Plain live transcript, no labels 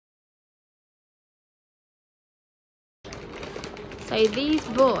So these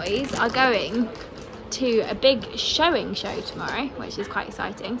boys are going to a big showing show tomorrow, which is quite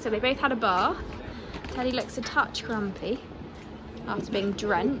exciting. So they both had a bath. Teddy looks a touch grumpy after being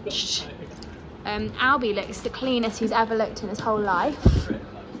drenched. Albie looks the cleanest he's ever looked in his whole life.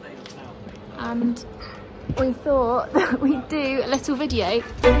 And we thought that we'd do a little video.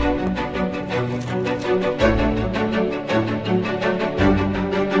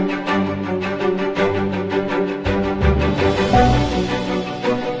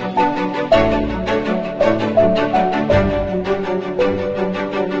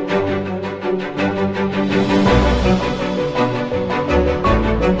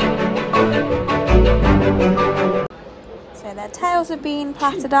 Tails have been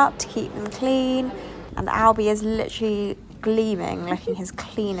plaited up to keep them clean, and Albie is literally gleaming, looking his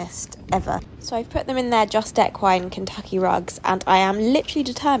cleanest ever. So I've put them in their Just Equine Kentucky rugs, and I am literally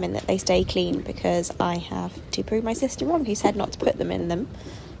determined that they stay clean because I have to prove my sister wrong, who said not to put them in them.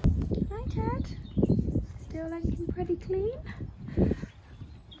 Hi Ted, still looking pretty clean.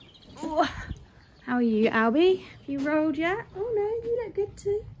 Oh. How are you, Albie? Have you rolled yet? Oh no, you look good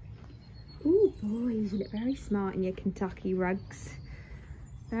too. Oh boys, you look very smart in your Kentucky rugs.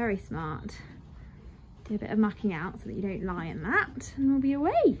 Very smart. Do a bit of mucking out so that you don't lie in that, and we'll be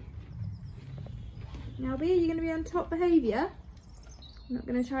away. Albie, are you going to be on top behaviour? I'm not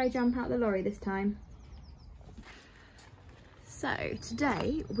going to try to jump out the lorry this time. So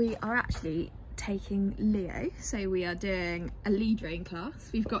today we are actually taking Leo. So we are doing a lead rein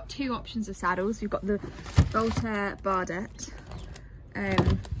class. We've got two options of saddles. We've got the Voltaire Bardet.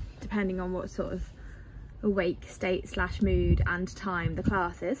 Depending on what sort of awake state / mood and time the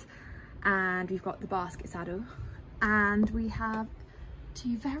class is, and we've got the basket saddle, and we have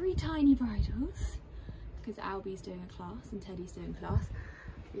two very tiny bridles because Albie's doing a class and Teddy's doing a class.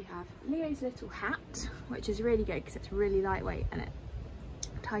 We have Leo's little hat, which is really good because it's really lightweight and it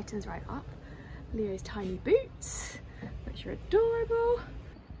tightens right up. Leo's tiny boots, which are adorable.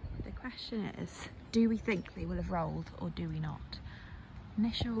 The question is, do we think they will have rolled or do we not?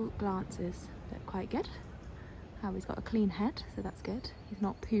 Initial glances look quite good. Albie's got a clean head, so that's good. He's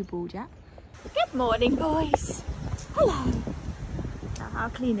not poo-balled yet. Good morning, boys. Hello. Now, how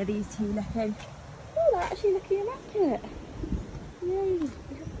clean are these two looking? Oh, they're actually looking immaculate. Yay, you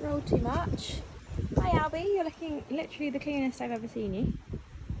haven't rolled too much. Hi, Albie. You're looking literally the cleanest I've ever seen you.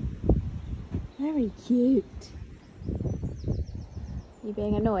 Very cute. You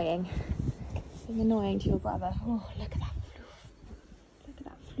being annoying? Being annoying to your brother. Oh, look at that.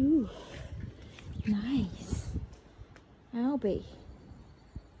 Ooh, nice. Albie,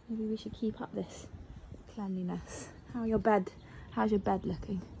 maybe we should keep up this cleanliness. How's your bed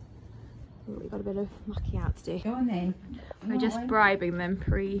looking? Oh, we've got a bit of mucking out to do. Go on then. We're just bribing them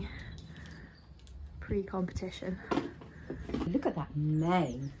pre-competition. Look at that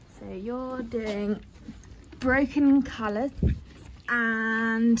mane. So you're doing broken colours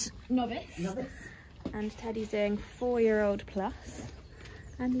and novice. And Teddy's doing 4-year-old plus.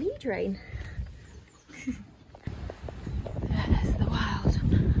 And lead rein. There's the wild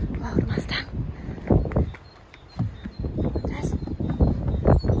Mustang. This is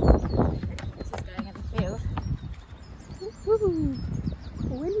going in the field. Woo!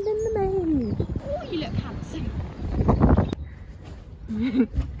 Wind in the mane. Oh, you look handsome.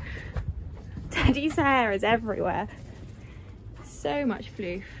 Teddy's hair is everywhere. So much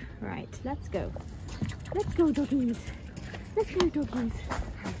floof. Right, let's go. Let's go, doggies. Let's go, doggies.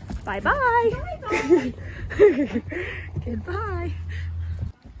 Bye-bye. Bye-bye. Goodbye.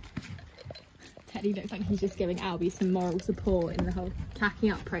 Teddy looks like he's just giving Albie some moral support in the whole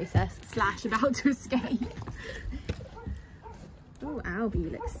packing up process / about to escape. Oh, Albie, you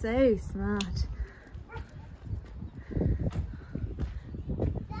look so smart.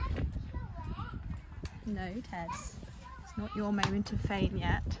 No, Ted. It's not your moment of fame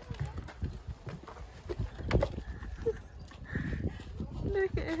yet.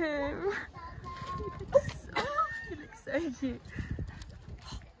 Look at him. He looks so cute.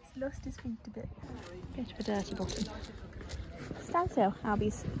 He's lost his feet a bit. Go to a dirty bottom. Stand still.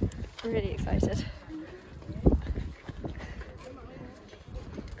 Albie's really excited.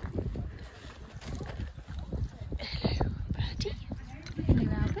 Hello, birdie. Hello,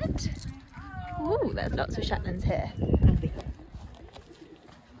 Albert. Oh, there's lots of Shetlands here.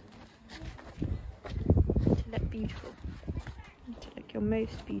 To look beautiful. To look your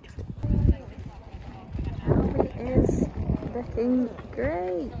most beautiful. Albie is looking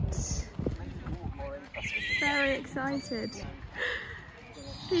great. Very excited.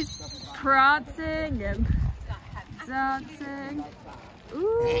 He's prancing and dancing.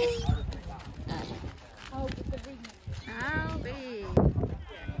 Ooh. Albie.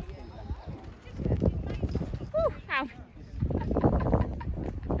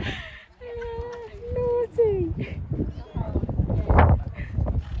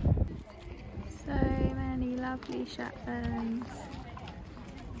 lovely Shetlands.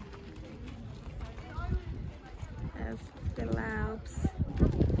 There's little Albs.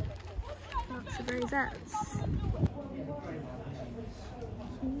 Lots of rosettes.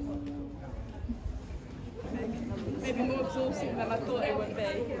 Maybe more exhausting than I thought it would be.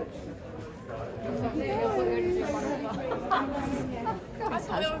 I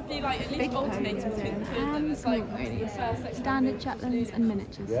thought it would be like at least alternating between the two of them. It's like the first section. Standard Shetlands and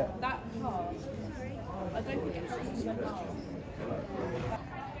miniatures. That part, I don't think it's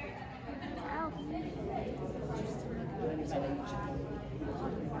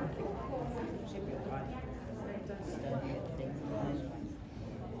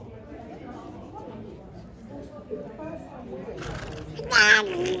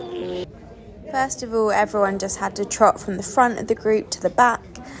First of all, everyone just had to trot from the front of the group to the back.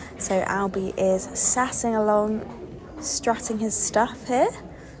 So Albie is sassing along, strutting his stuff here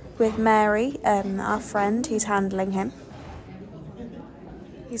with Mary, our friend who's handling him.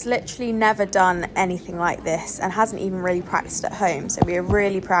 He's literally never done anything like this and hasn't even really practiced at home. So we are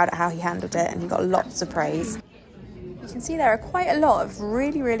really proud at how he handled it and he got lots of praise. You can see there are quite a lot of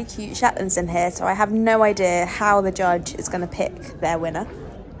really, really cute Shetlands in here. So I have no idea how the judge is going to pick their winner.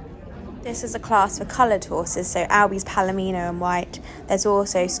 This is a class for coloured horses, so Albie's Palomino and white. There's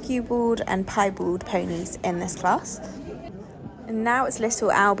also skewbald and piebald ponies in this class. And now it's little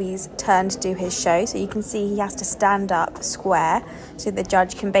Albie's turn to do his show, so you can see he has to stand up square so the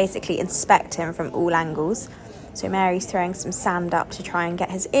judge can basically inspect him from all angles. So Mary's throwing some sand up to try and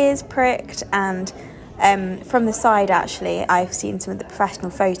get his ears pricked, and from the side actually, I've seen some of the professional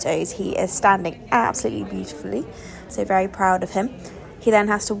photos, he is standing absolutely beautifully, so very proud of him. He then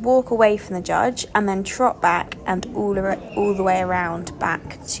has to walk away from the judge and then trot back and all the way around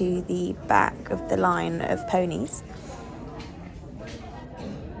back to the back of the line of ponies.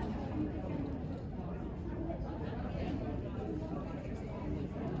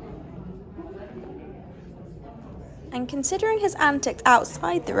 And considering his antics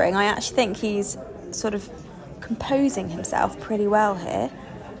outside the ring, I actually think he's sort of composing himself pretty well here.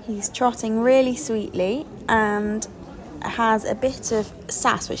 He's trotting really sweetly and has a bit of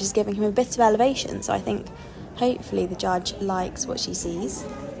sass, which is giving him a bit of elevation, so I think hopefully the judge likes what she sees.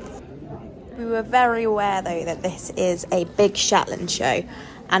 We were very aware though that this is a big Shetland show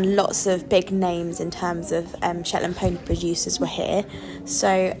and lots of big names in terms of Shetland pony producers were here,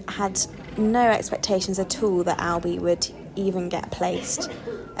 so had no expectations at all that Albie would even get placed.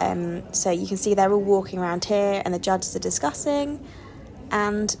 So you can see they're all walking around here and the judges are discussing.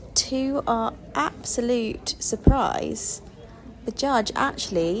 And to our absolute surprise, the judge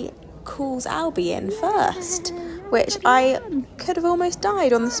actually calls Albie in first, which I could have almost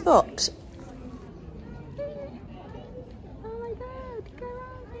died on the spot. Oh my God, go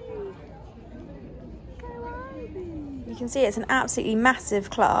Albie! Go Albie! You can see it's an absolutely massive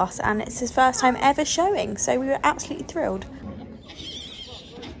class and it's his first time ever showing, so we were absolutely thrilled.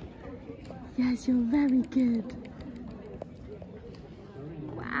 Yes, you're very good.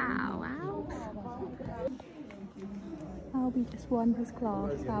 Wow, Albs. Albie just won his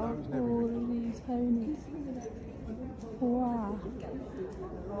class out of all of these ponies. Wow.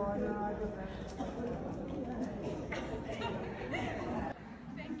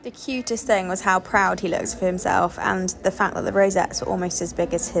 The cutest thing was how proud he looks of himself, and the fact that the rosettes were almost as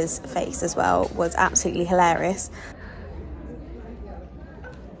big as his face as well was absolutely hilarious.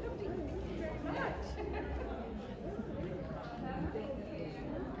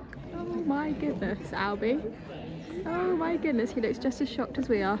 Oh my goodness, Albie. Oh my goodness, he looks just as shocked as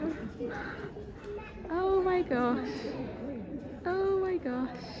we are. Oh my gosh. Oh my gosh.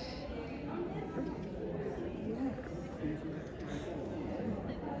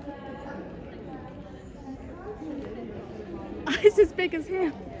 It's as big as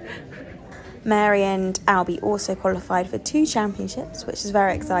him. Mary and Albie also qualified for 2 championships, which is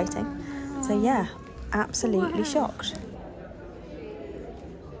very exciting. So yeah, absolutely shocked.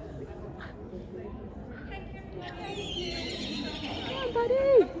 Come on,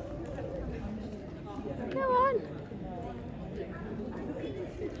 buddy. Go on.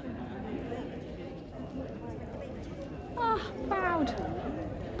 Oh, proud.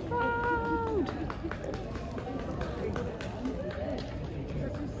 Proud.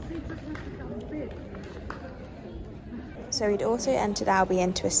 So we'd also entered Albie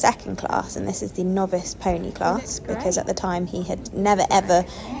into a second class, and this is the novice pony class, because at the time he had never ever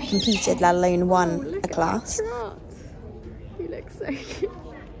competed, let alone won a class. He looks so cute.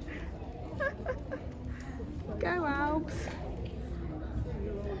 Go Albs.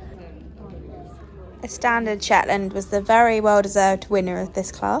 A standard Shetland was the very well deserved winner of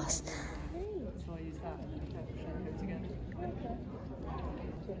this class.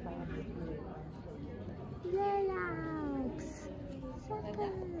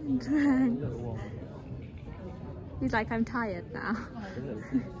 He's like, I'm tired now.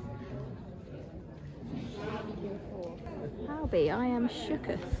 Albie, I am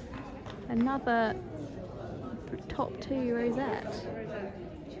shooketh. Another top 2 rosette.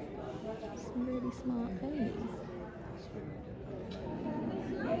 Some really smart ponies.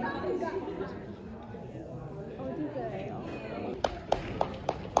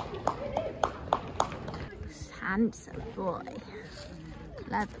 Handsome boy,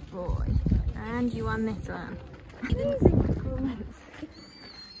 clever boy, and you won this one. Amazing performance.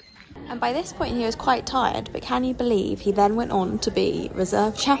 And by this point he was quite tired, but can you believe he then went on to be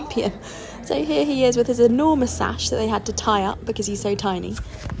reserve champion? So here he is with his enormous sash that they had to tie up because he's so tiny.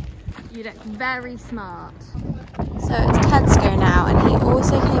 You look very smart. So it's Ted's go now, and he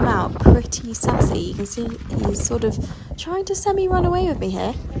also came out pretty sassy. You can see he's sort of trying to semi-run away with me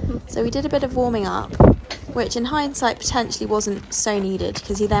here. So we did a bit of warming up, which in hindsight potentially wasn't so needed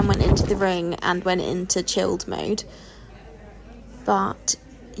because he then went into the ring and went into chilled mode. But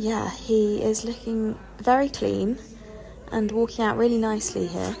yeah, he is looking very clean and walking out really nicely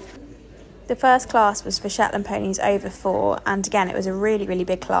here. The first class was for Shetland ponies over 4, and again it was a really, really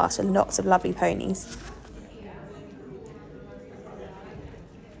big class with lots of lovely ponies.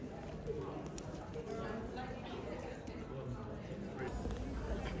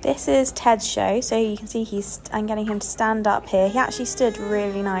 This is Ted's show, so you can see I'm getting him to stand up here. He actually stood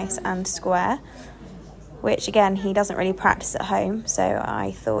really nice and square, which again, he doesn't really practice at home, so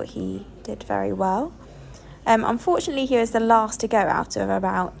I thought he did very well. Unfortunately, he was the last to go out of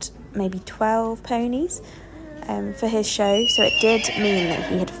about maybe 12 ponies for his show, so it did mean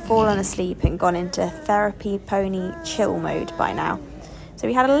that he had fallen asleep and gone into therapy pony chill mode by now. So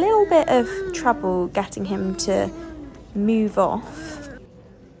we had a little bit of trouble getting him to move off.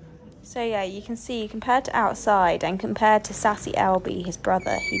 So yeah, you can see compared to outside and compared to sassy Albie, his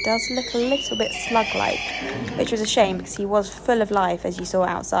brother, he does look a little bit slug-like, which was a shame because he was full of life as you saw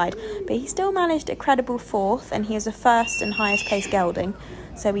outside. But he still managed a credible 4th, and he was the first and highest placed gelding,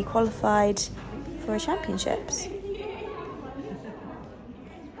 so he qualified for a championships.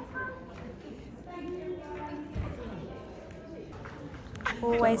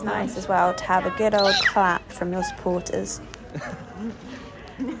 Always nice as well to have a good old clap from your supporters.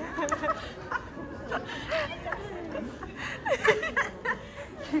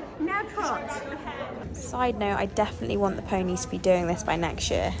 Now trot. Side note, I definitely want the ponies to be doing this by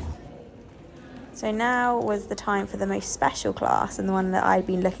next year. So now was the time for the most special class and the one that I'd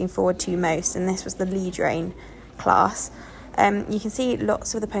been looking forward to most, and this was the lead rein class. You can see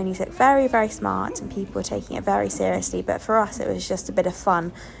lots of the ponies look very, very smart and people were taking it very seriously, but for us it was just a bit of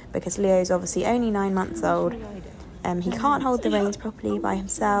fun because Leo's obviously only 9 months old. He can't hold the reins properly by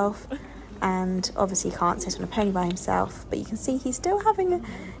himself, and obviously can't sit on a pony by himself, but you can see he's still having a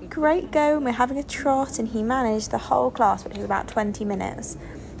great go, and we're having a trot, and he managed the whole class, which was about 20 minutes,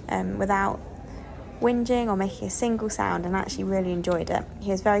 without whinging or making a single sound, and actually really enjoyed it.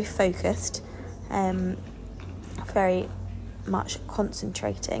 He was very focused, very much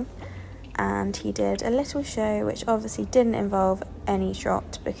concentrating, and he did a little show which obviously didn't involve any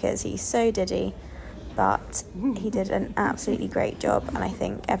trot because he's so diddy, but he did an absolutely great job, and I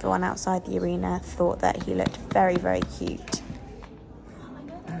think everyone outside the arena thought that he looked very, very cute.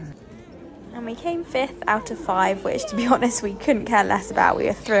 And we came 5th out of 5, which to be honest we couldn't care less about. We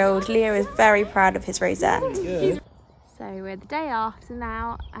were thrilled. Leo is very proud of his rosette. Yeah. So we're the day after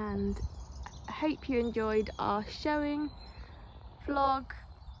now, and I hope you enjoyed our showing vlog.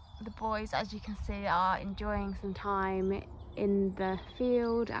 The boys, as you can see, are enjoying some time in the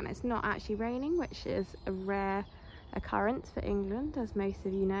field, and it's not actually raining, which is a rare occurrence for England, as most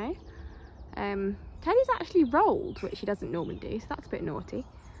of you know. Teddy's actually rolled, which he doesn't normally do, so that's a bit naughty.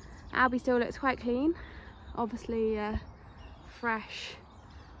 Albie still looks quite clean, obviously fresh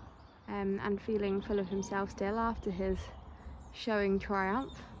and feeling full of himself still after his showing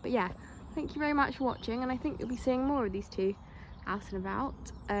triumph. But yeah, thank you very much for watching, and I think you'll be seeing more of these two out and about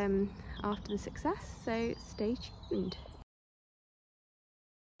after the success, so stay tuned.